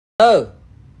Oh,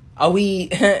 are we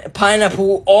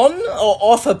pineapple on or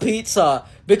off a pizza?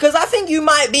 Because I think you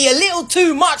might be a little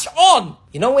too much on.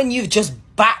 You know when you've just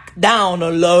backed down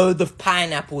a load of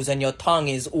pineapples and your tongue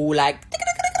is all like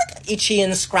itchy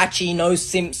and scratchy, no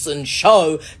Simpson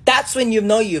show, that's when you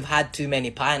know you've had too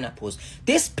many pineapples.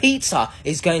 This pizza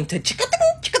is going to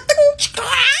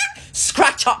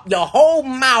scratch up your whole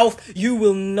mouth. You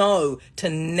will know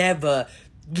to never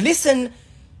listen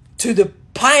to the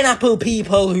pineapple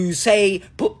people who say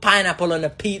put pineapple on a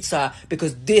pizza,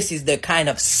 because this is the kind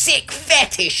of sick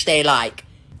fetish they like.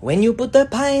 When you put the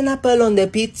pineapple on the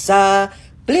pizza,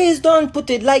 please don't put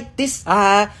it like this,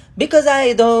 because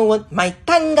I don't want my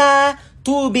tanga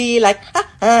to be like,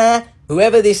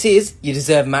 Whoever this is, you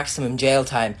deserve maximum jail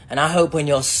time. And I hope when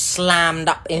you're slammed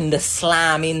up in the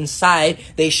slam inside,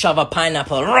 they shove a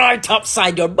pineapple right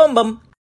upside your bum bum.